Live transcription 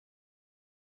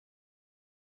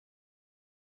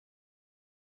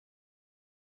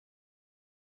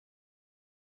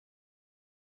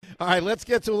All right, let's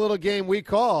get to a little game we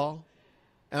call,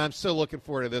 and I'm so looking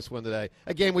forward to this one today,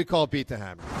 a game we call Beat the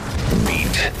Hammer.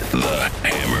 Beat the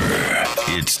Hammer.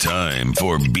 It's time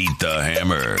for Beat the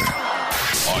Hammer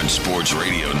on Sports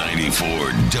Radio 94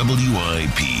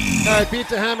 WIP. All right, Beat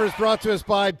the Hammer is brought to us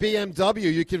by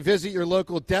BMW. You can visit your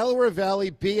local Delaware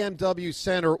Valley BMW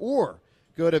Center or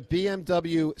go to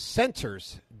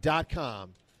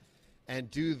bmwcenters.com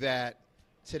and do that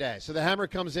today. So the Hammer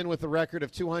comes in with a record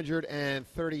of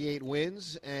 238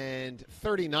 wins and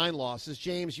 39 losses.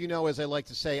 James, you know, as I like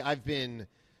to say, I've been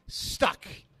stuck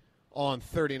on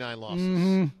 39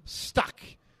 losses. Stuck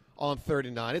on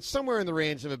 39. It's somewhere in the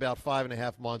range of about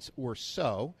 5.5 months or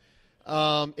so.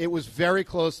 It was very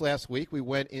close last week. We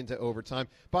went into overtime.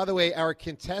 By the way, our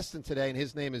contestant today, and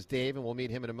his name is Dave, and we'll meet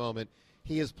him in a moment,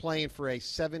 he is playing for a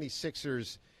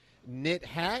 76ers knit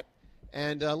hat.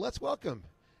 And let's welcome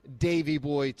Davey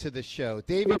Boy to the show.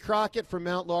 Davey Crockett from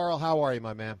Mount Laurel. How are you,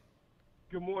 my man?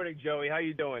 Good morning, Joey. How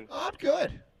you doing? Oh, I'm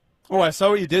good. Oh, I saw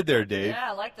what you did there, Dave.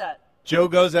 Yeah, I like that. Joe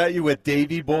goes at you with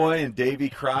Davey Boy and Davey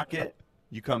Crockett.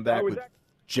 You come back with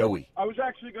Joey. I was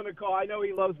actually going to call. I know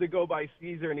he loves to go by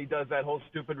Caesar, and he does that whole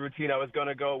stupid routine. I was going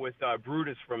to go with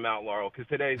Brutus from Mount Laurel because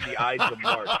today's the Ides of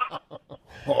March.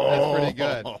 That's pretty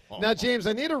good. Now, James,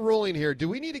 I need a ruling here. Do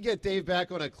we need to get Dave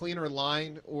back on a cleaner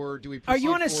line, or do we proceed Are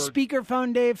you on a forward?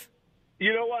 speakerphone, Dave?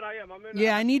 You know what? I am.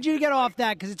 Yeah, I need you to get off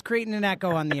that because it's creating an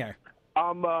echo on the air.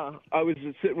 I was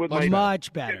sitting with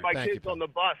Much better. my Thank kids you, on the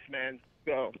bus, man.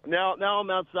 So now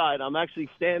I'm outside. I'm actually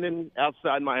standing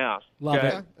outside my house. Love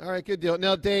Okay. it. All right, good deal.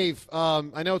 Now, Dave,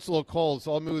 I know it's a little cold,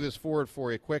 so I'll move this forward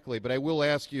for you quickly, but I will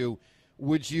ask you,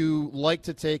 would you like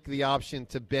to take the option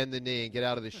to bend the knee and get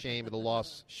out of the shame of the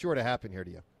loss sure to happen here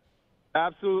to you?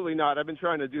 Absolutely not. I've been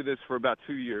trying to do this for about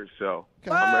 2 years, so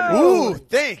Okay. I'm ready. Ooh,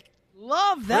 thank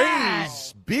Love that.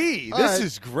 praise be. All This right.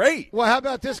 is great. Well, how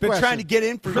about this Been question? trying to get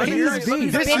in for Praise years. be.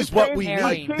 This Been is what we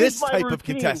preparing. need. This My type of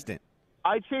routine. contestant.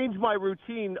 I changed my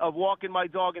routine of walking my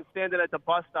dog and standing at the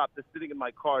bus stop to sitting in my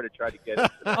car to try to get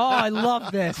it. Oh, I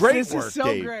love this. Great This work, is so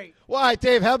Dave. great. Well, all right,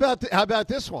 Dave, how about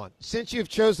this one? Since you've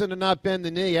chosen to not bend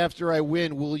the knee after I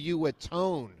win, will you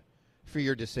atone for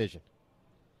your decision?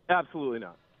 Absolutely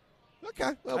not.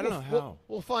 Okay. Well, I don't know how.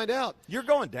 We'll find out. You're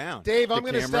going down. Dave, I'm The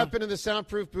going to camera. step into the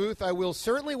soundproof booth. I will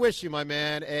certainly wish you, my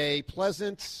man, a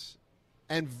pleasant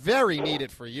and very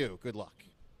needed for you. Good luck.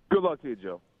 Good luck to you,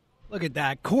 Joe. Look at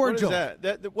that. What is Cordial.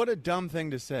 that? What a dumb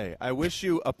thing to say. I wish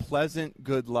you a pleasant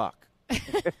good luck.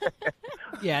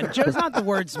 Yeah, Joe's not the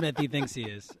wordsmith he thinks he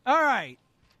is. All right.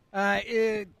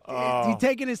 Is he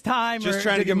taking his time? Just or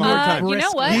trying to did give he him more move time. You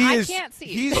know briskly? what? I can't see.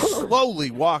 He's slowly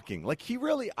walking. Like he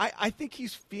really, I think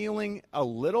he's feeling a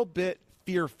little bit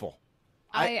fearful.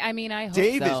 I mean, I hope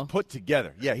Dave so. is put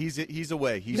together. Yeah, he's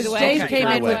away. He's Because Dave came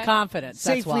in with confidence.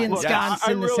 That's Safely why. ensconced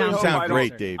I in the really sound. hope Sound I don't-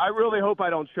 great, Dave. I really hope I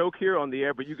don't choke here on the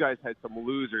air, but you guys had some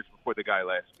losers before the guy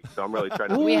last week, so I'm really trying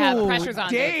to. We have Ooh, pressures on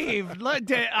Dave. Look,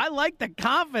 Dave, I like the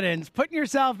confidence, putting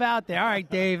yourself out there. All right,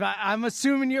 Dave, I'm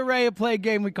assuming you're ready to play a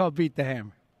game we call Beat the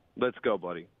Hammer. Let's go,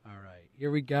 buddy. All right,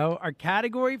 here we go. Our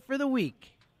category for the week.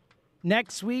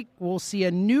 Next week, we'll see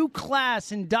a new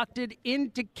class inducted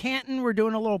into Canton. We're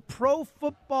doing a little Pro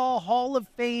Football Hall of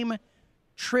Fame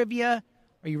trivia.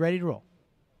 Are you ready to roll?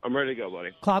 I'm ready to go,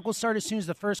 buddy. Clock will start as soon as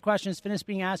the first question is finished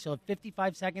being asked. You'll have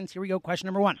 55 seconds. Here we go. Question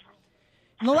number 1.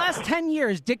 In the last 10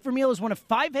 years, Dick Vermeil is one of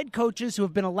 5 head coaches who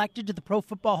have been elected to the Pro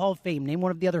Football Hall of Fame. Name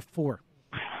one of the other 4.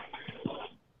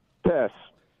 Pass.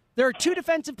 There are 2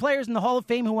 defensive players in the Hall of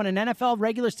Fame who won an NFL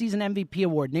regular season MVP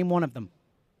award. Name one of them.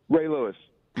 Ray Lewis.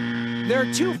 There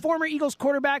are 2 former Eagles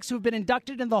quarterbacks who have been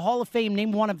inducted into the Hall of Fame.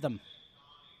 Name one of them.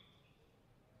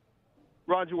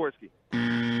 Ron Jaworski.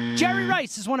 Jerry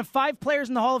Rice is one of 5 players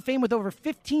in the Hall of Fame with over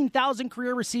 15,000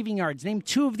 career receiving yards. Name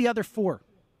 2 of the other 4.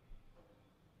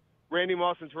 Randy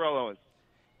Moss and Terrell Owens.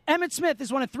 Emmitt Smith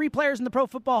is one of 3 players in the Pro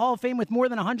Football Hall of Fame with more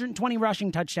than 120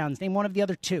 rushing touchdowns. Name one of the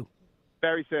other 2.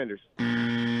 Barry Sanders.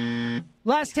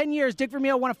 Last 10 years, Dick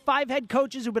Vermeil, one of 5 head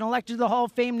coaches who've been elected to the Hall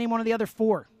of Fame. Name one of the other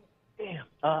 4. Damn.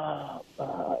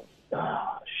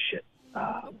 Shit.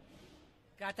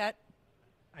 Got that?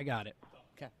 I got it.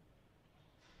 Okay.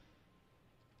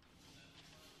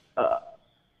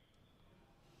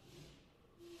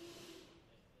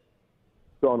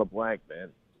 Drawing a blank, man.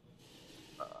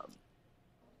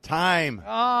 Time.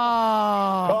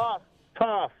 Oh,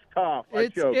 Tough. I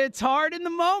choked. it's hard in the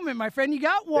moment, my friend. You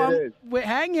got one. It is.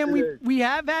 Hang in. It is. We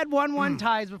have had 1-1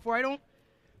 ties before. I don't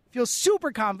feel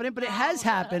super confident, but it has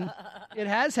happened. It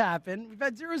has happened. We've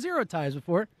had 0-0 ties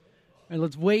before. All right,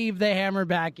 let's wave the hammer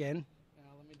back in.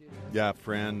 Yeah,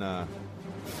 Fran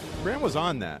was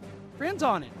on that. Fran's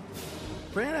on it.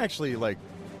 Fran actually,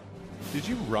 Did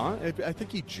you run? I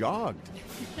think he jogged.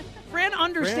 Fran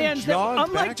understands that, jogged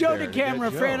unlike back Joe there to to get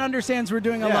camera, Joe. Fran understands we're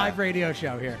doing a Yeah. live radio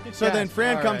show here. So Yes, then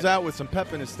Fran all comes right. out with some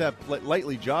pep in his step,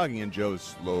 lightly jogging, and Joe's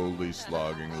slowly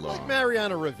slogging along. Like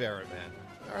Mariano Rivera, man.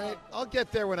 All right, I'll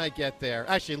get there when I get there.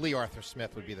 Actually, Lee Arthur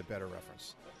Smith would be the better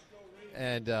reference.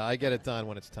 And I get it done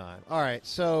when it's time. All right,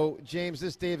 so, James,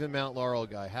 this David Mount Laurel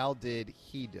guy, how did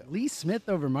he do? Lee Smith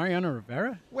over Mariano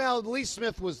Rivera? Well, Lee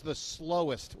Smith was the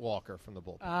slowest walker from the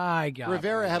bullpen. I got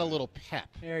Rivera had a little pep.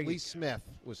 There you Lee go. Smith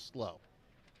was slow.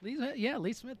 Lee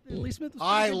Smith. Lee Smith was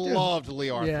I pretty good, too. loved Lee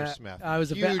Arthur Yeah, Smith. I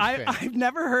was a huge fan. fan. I've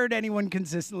never heard anyone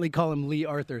consistently call him Lee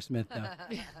Arthur Smith, though.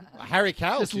 Harry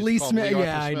Cowles Just used Lee to call him Smith- Lee Arthur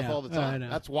yeah, I Smith know. all the I time. know.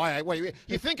 That's why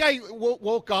you think I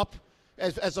woke up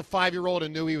as a 5-year-old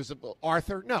and knew he was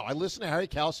Arthur? No, I listened to Harry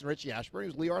Cowles and Richie Ashburn. He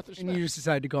was Lee Arthur Smith. And you just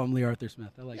decided to call him Lee Arthur Smith.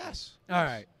 I like Yes. that. All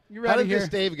right. You How ready did here? this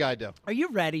Dave guy do? Are you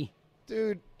ready?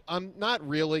 Dude, I'm not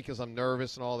really because I'm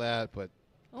nervous and all that, but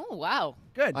Oh, wow.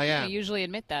 Good. I You am. usually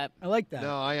admit that. I like that.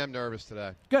 No, I am nervous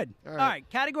today. Good. All All right. right.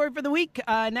 Category for the week.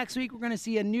 Next week, we're going to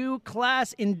see a new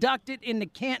class inducted into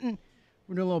Canton.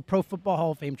 We're doing a little Pro Football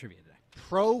Hall of Fame trivia today.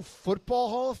 Pro Football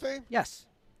Hall of Fame? Yes.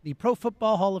 The Pro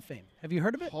Football Hall of Fame. Have you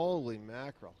heard of it? Holy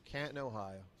mackerel. Canton,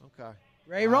 Ohio. Okay.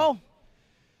 Ray roll?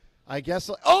 I guess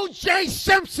O.J.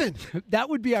 Simpson. That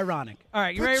would be ironic. All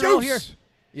right. You ready to Juice. roll here?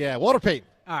 Yeah, Walter Payton.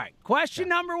 All right. Question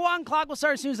number one. Clock will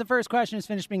start as soon as the first question is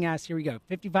finished being asked. Here we go.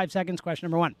 55 seconds. Question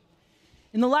number one.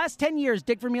 In the last 10 years,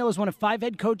 Dick Vermeil is one of 5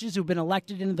 head coaches who've been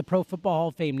elected into the Pro Football Hall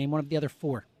of Fame. Name one of the other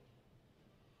 4.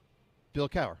 Bill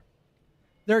Cowher.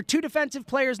 There are 2 defensive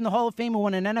players in the Hall of Fame who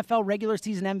won an NFL regular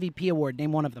season MVP award.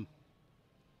 Name one of them.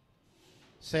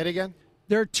 Say it again.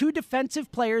 There are 2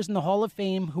 defensive players in the Hall of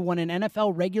Fame who won an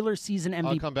NFL regular season I'll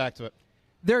MVP. come back to it.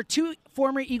 There are 2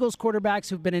 former Eagles quarterbacks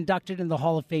who've been inducted into the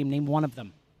Hall of Fame. Name one of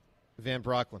them. Van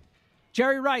Brocklin.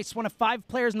 Jerry Rice, one of 5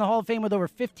 players in the Hall of Fame with over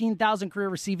 15,000 career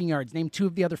receiving yards. Name 2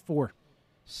 of the other 4.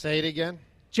 Say it again.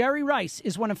 Jerry Rice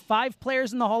is one of 5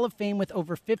 players in the Hall of Fame with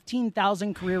over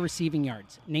 15,000 career receiving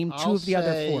yards. Name 2 of the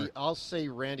other 4. I'll say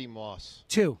Randy Moss.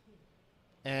 2.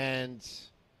 And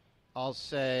I'll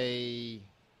say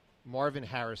Marvin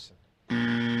Harrison.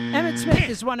 Emmitt Smith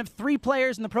is one of 3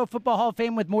 players in the Pro Football Hall of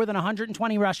Fame with more than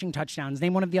 120 rushing touchdowns.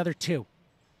 Name one of the other 2.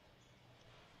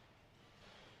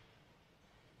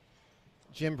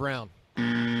 Jim Brown.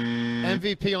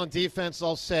 MVP on defense,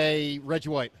 I'll say Reggie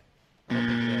White. I don't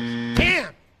think he is.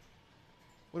 Damn!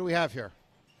 What do we have here?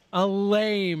 A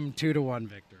lame 2-1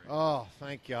 victory. Oh,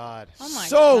 thank God. Oh, my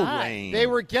So God. lame. They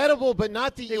were gettable, but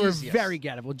not the They were easiest. very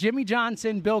gettable. Jimmy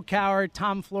Johnson, Bill Cowher,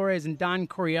 Tom Flores, and Don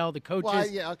Coryell, the coaches. Well,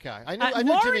 yeah, okay. I knew Jimmy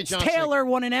Lawrence Johnson. Taylor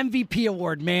won an MVP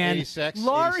award, man. 86,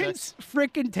 Lawrence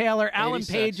frickin' Taylor. Alan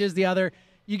 86. Page is the other.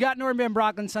 You got Norm Van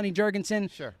Brocklin, Sonny Jurgensen.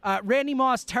 Sure. Randy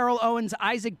Moss, Terrell Owens,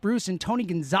 Isaac Bruce, and Tony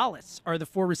Gonzalez are the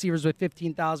 4 receivers with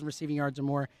 15,000 receiving yards or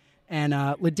more. And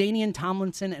LaDainian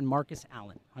Tomlinson and Marcus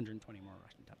Allen, 120 more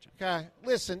rushing touchdowns. Okay,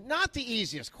 listen, not the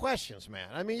easiest questions, man.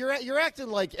 I mean, you're acting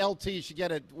like LT should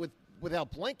get it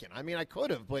without blinking. I mean, I could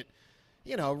have, but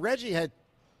you know, Reggie had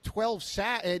 12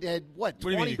 sacks. Had what? What do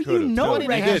you mean 20? you But could've? you know 20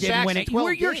 and a half Reggie didn't sacks win in it.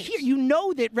 12 You're games. here. You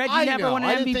know that Reggie I never know. won an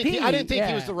I didn't MVP. think I didn't think he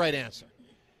Yeah. was the right answer.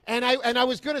 And I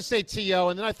was going to say T.O.,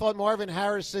 and then I thought Marvin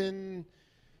Harrison.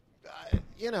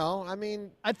 I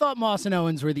mean, I thought Moss and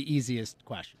Owens were the easiest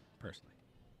question,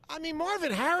 personally.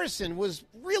 Marvin Harrison was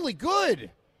really good.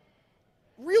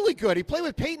 Really good. He played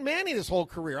with Peyton Manning his whole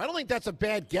career. I don't think that's a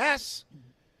bad guess.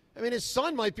 I mean, his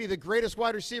son might be the greatest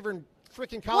wide receiver in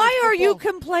freaking college Why are you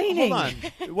football. complaining? Hold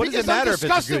on. What does Because it matter I'm if it's a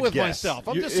disgusted good with guess? myself.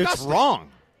 I'm It's disgusted.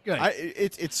 wrong. Good.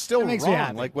 It's still That makes me wrong.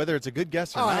 happy. Like whether it's a good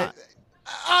guess or All not.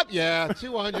 right. Yeah,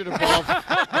 200 above.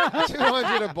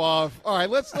 200 above. All right,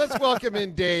 let's welcome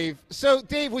in Dave. So,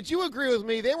 Dave, would you agree with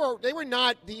me? They were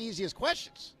not the easiest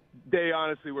questions. They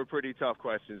honestly were pretty tough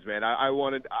questions, man.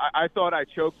 I thought I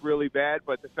choked really bad,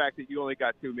 but the fact that you only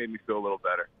got 2 made me feel a little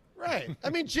better. Right. I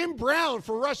mean, Jim Brown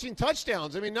for rushing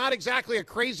touchdowns. I mean, not exactly a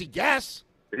crazy guess.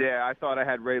 Yeah, I thought I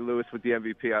had Ray Lewis with the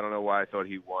MVP. I don't know why I thought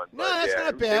he won. No, but that's yeah,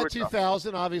 not they bad. were tough.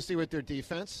 2000, obviously, with their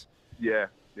defense. Yeah.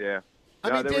 I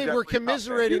No, mean, they were Dave, we're definitely tough, man.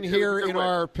 commiserating It was here a good in win.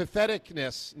 our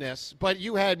patheticness, but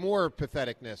you had more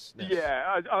patheticness.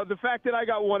 Yeah, the fact that I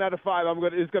got 1 out of 5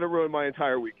 is going to ruin my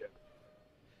entire weekend.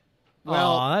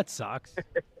 Well- Aw, that sucks.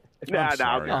 Nah,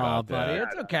 sorry nah, about Oh, buddy, that.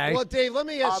 it's okay. Well, Dave, let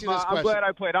me ask you this I'm question. glad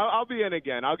I played. I'll be in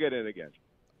again. I'll get in again.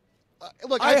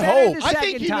 Look, I I hope. the I think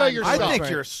second you know time. your I stuff. think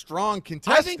Right. you're a strong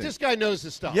contestant. I think this guy knows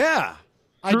his stuff. Yeah.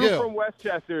 I Drew do. from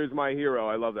Westchester is my hero.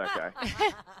 I love that guy.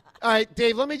 All right,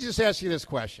 Dave, let me just ask you this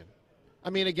question. I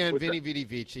mean, again, What's Vinny Vidi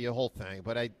Vici, a whole thing,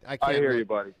 but I can't. I hear really- you,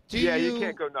 buddy. Do yeah, you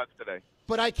can't go nuts today.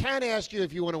 But I can ask you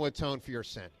if you want to atone for your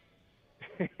sin.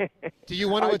 Do you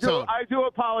want to atone? I do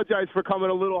apologize for coming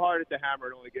a little hard at the hammer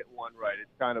and only getting one right. It's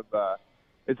kind of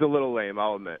it's a little lame,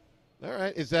 I'll admit. All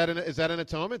right. Is that an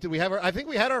atonement? Did we have I think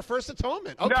we had our first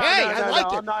atonement. Okay, No, I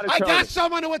liked it. I'm not I got atoning.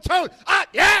 someone to atone.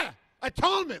 Yeah!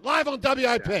 Atonement live on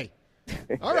WIP.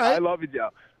 All right. I love you, Joe.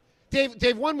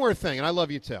 Dave, one more thing, and I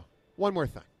love you too. One more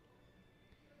thing.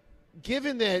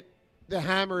 Given that the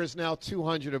hammer is now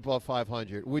 200 above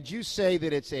 500, would you say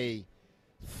that it's a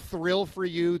thrill for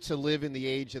you to live in the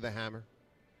age of the hammer?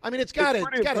 I mean, it's got to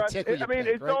tickle you.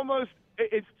 It's right? almost –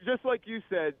 it's just like you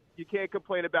said, you can't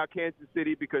complain about Kansas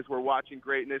City because we're watching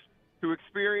greatness. To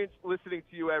experience listening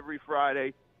to you every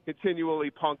Friday, continually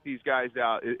punk these guys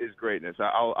out is greatness.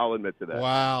 I'll admit to that.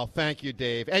 Wow. Thank you,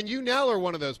 Dave. And you now are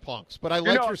one of those punks, but I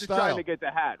like your I'm just style. trying to get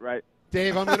the hat, right?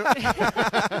 Dave, I'm going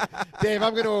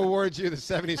to award you the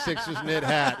 76ers knit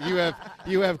hat.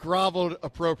 You have groveled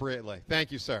appropriately.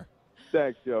 Thank you, sir.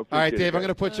 Thanks, Joe. All right, Appreciate Dave, it, I'm going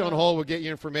to put you on hold. We'll get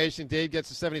you information. Dave gets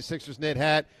the 76ers knit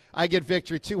hat. I get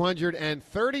victory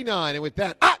 239. And with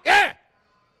that,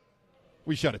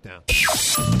 we shut it down.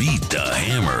 Beat the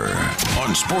Hammer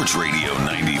on Sports Radio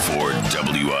 94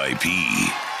 WIP.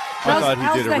 I thought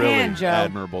he did a the really hand, Joe?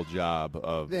 admirable job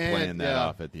of The hand, playing that yeah.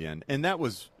 off at the end. And that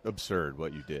was absurd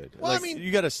what you did. Well, I mean-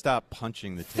 you got to stop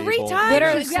punching the table. 3 times.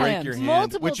 Literally, break yeah. your hand,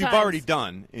 Multiple which you've times. already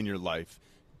done in your life.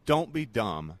 Don't be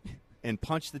dumb and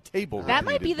punch the table. That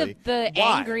might be the repeatedly.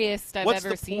 Why? angriest I've What's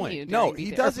ever the seen point? you. No, during he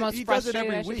these- does or it. most He does it frustrated,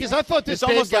 every I should week. Because say. I thought this It's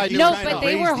almost big guy like knew you're No, trying but to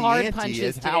they raise were the hard ante punches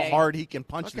is how today. hard he can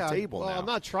punch the Okay. table Well, now. I'm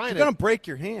not trying You're to. going to break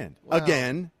your hand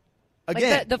again.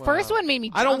 Like the first one made me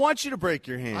jump. I don't want you to break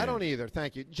your hand. I don't either.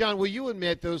 Thank you. John, will you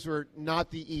admit those were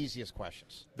not the easiest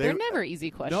questions? They're never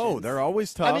easy questions. No, they're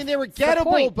always tough. I mean, they were the gettable,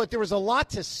 point. but there was a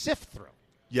lot to sift through.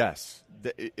 Yes.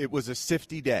 It was a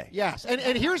sifty day. Yes, and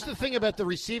here's the thing about the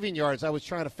receiving yards I was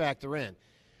trying to factor in.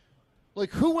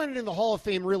 Like, who went in the Hall of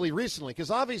Fame really recently? Because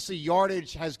obviously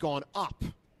yardage has gone up.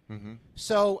 Mm-hmm.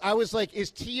 So I was like, is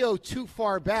T.O. too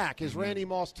far back? Is Randy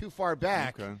Moss too far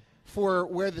back Okay. for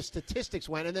where the statistics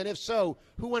went? And then if so,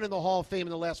 who went in the Hall of Fame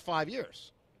in the last 5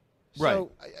 years? Right.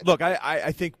 So, Look,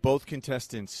 I think both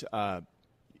contestants,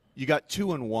 you got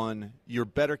 2 and 1. You're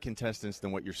better contestants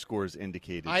than what your scores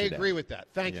indicated I today. agree with that.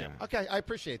 Thank you. Yeah. Okay, I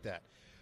appreciate that.